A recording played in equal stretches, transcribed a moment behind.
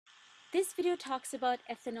This video talks about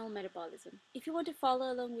ethanol metabolism. If you want to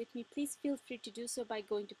follow along with me, please feel free to do so by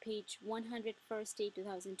going to page 100, first day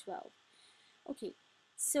 2012. Okay,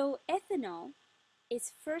 so ethanol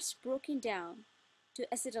is first broken down to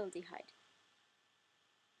acetaldehyde.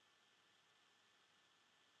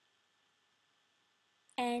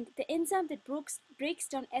 And the enzyme that breaks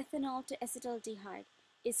down ethanol to acetaldehyde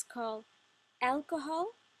is called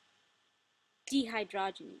alcohol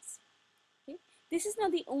dehydrogenase. Okay? This is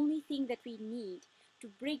not the only thing that we need to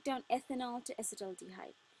break down ethanol to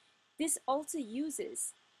acetaldehyde. This also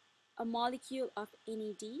uses a molecule of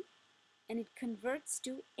NAD and it converts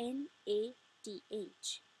to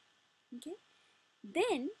NADH. Okay?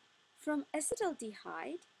 Then from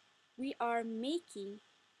acetaldehyde we are making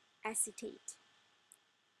acetate.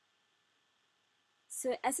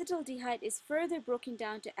 So acetaldehyde is further broken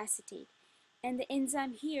down to acetate, and the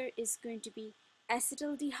enzyme here is going to be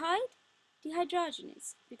acetaldehyde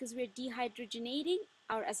dehydrogenase because we're dehydrogenating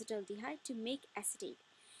our acetaldehyde to make acetate.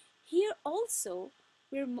 Here also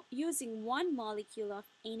we're using one molecule of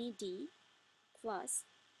NAD plus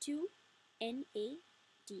 2 NADH.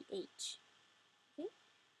 Okay?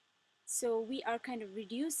 So we are kind of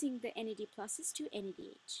reducing the NAD pluses to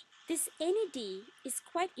NADH. This NAD is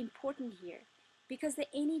quite important here because the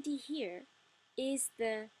NAD here is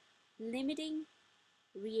the limiting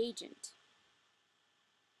reagent.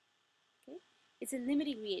 Okay? It's a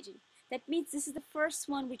limiting reagent. That means this is the first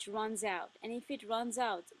one which runs out, and if it runs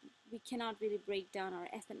out, we cannot really break down our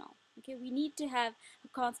ethanol. Okay? We need to have a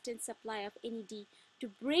constant supply of NAD to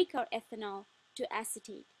break our ethanol to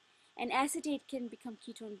acetate. And acetate can become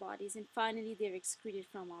ketone bodies, and finally they're excreted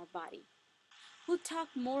from our body. We'll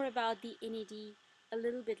talk more about the NAD a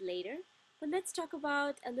little bit later, but let's talk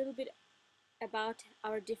about a little bit about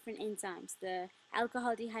our different enzymes, the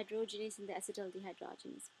alcohol dehydrogenase and the acetyl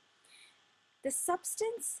dehydrogenase. The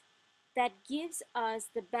substance that gives us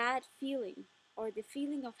the bad feeling or the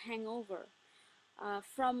feeling of hangover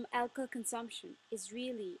from alcohol consumption is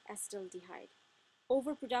really acetaldehyde.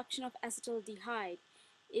 Overproduction of acetaldehyde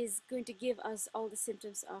is going to give us all the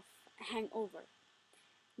symptoms of hangover.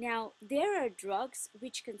 Now, there are drugs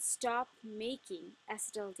which can stop making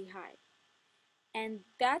acetaldehyde, and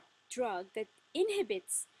that drug that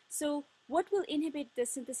inhibits, so what will inhibit the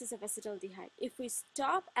synthesis of acetaldehyde? If we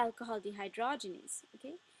stop alcohol dehydrogenase,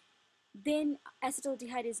 okay, then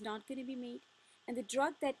acetaldehyde is not going to be made, and the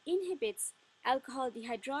drug that inhibits alcohol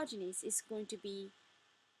dehydrogenase is going to be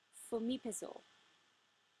fomepizole.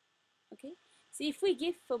 Okay, so if we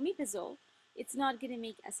give fomepizole, it's not going to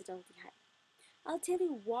make acetaldehyde. I'll tell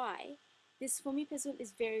you why this fomepizole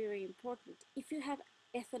is very, very important. If you have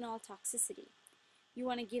ethanol toxicity, you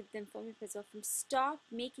want to give them fomepizole from stop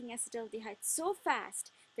making acetaldehyde so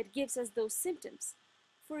fast that gives us those symptoms.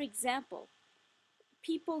 For example,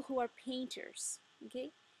 people who are painters,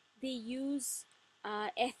 okay, they use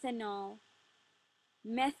ethanol,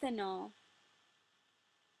 methanol,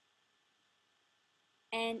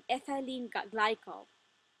 and ethylene glycol.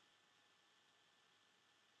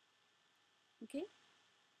 Okay,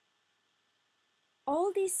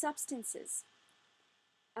 all these substances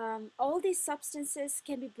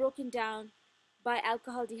can be broken down by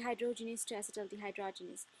alcohol dehydrogenase to acetyl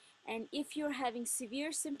dehydrogenase. And if you're having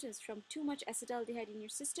severe symptoms from too much acetaldehyde in your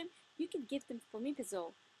system, you can give them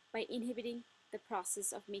fomepizole by inhibiting the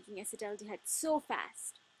process of making acetaldehyde so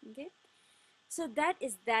fast. Okay, so that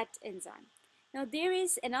is that enzyme. Now there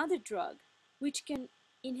is another drug which can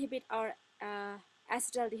inhibit our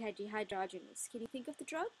acetaldehyde dehydrogenase. Can you think of the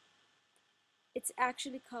drug? It's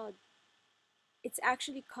actually called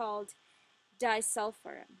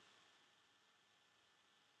disulfiram.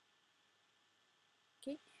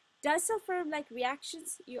 Okay, disulfiram-like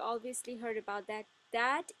reactions, you obviously heard about that.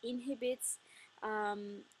 That inhibits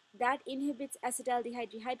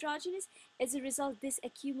acetaldehyde dehydrogenase. As a result, this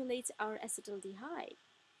accumulates our acetaldehyde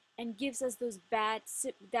and gives us those bad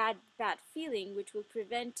feeling, which will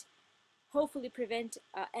hopefully prevent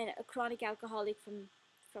a chronic alcoholic from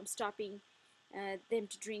stopping them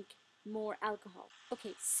to drink more alcohol.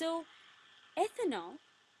 Okay, so ethanol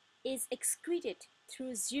is excreted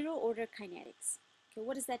through zero-order kinetics. Okay,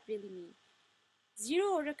 what does that really mean?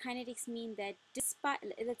 Zero-order kinetics mean that despite,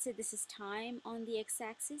 let's say this is time on the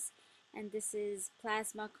x-axis, and this is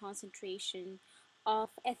plasma concentration of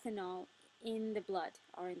ethanol in the blood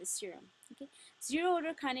or in the serum. Okay,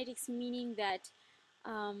 zero-order kinetics meaning that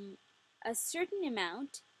a certain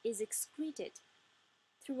amount is excreted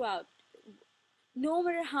throughout, no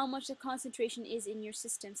matter how much the concentration is in your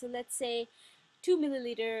system. So let's say 2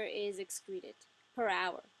 milliliter is excreted per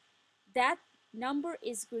hour. That number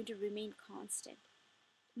is going to remain constant.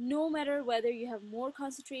 no matter whether you have more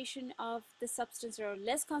concentration of the substance or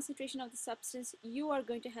less concentration of the substance, you are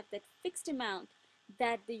going to have that fixed amount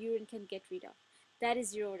that the urine can get rid of. That is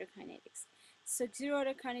zero order kinetics. So zero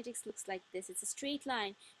order kinetics looks like this. It's a straight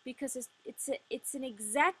line because it's an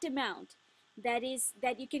exact amount that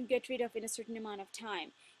you can get rid of in a certain amount of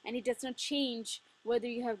time, and it does not change whether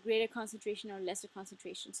you have greater concentration or lesser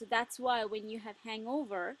concentration. So that's why when you have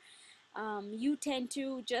hangover, you tend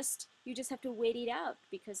to you just have to wait it out,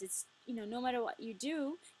 because it's, no matter what you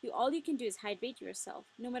do, all you can do is hydrate yourself.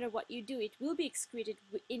 No matter what you do, it will be excreted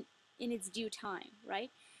in its due time,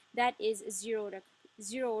 right? That is zero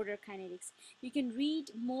order kinetics. You can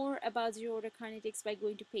read more about zero order kinetics by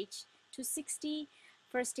going to page 260,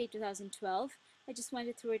 first state 2012. I just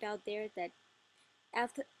wanted to throw it out there that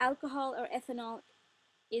alcohol or ethanol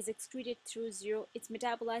is excreted through it's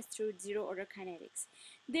metabolized through zero order kinetics.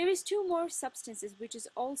 There is two more substances which is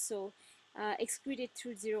also excreted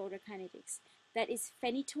through zero order kinetics. That is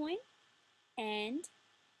phenytoin and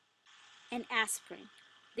aspirin.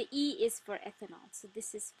 The E is for ethanol. So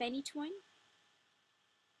this is phenytoin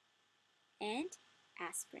and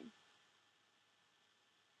aspirin.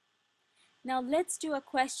 Now let's do a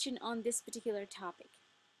question on this particular topic.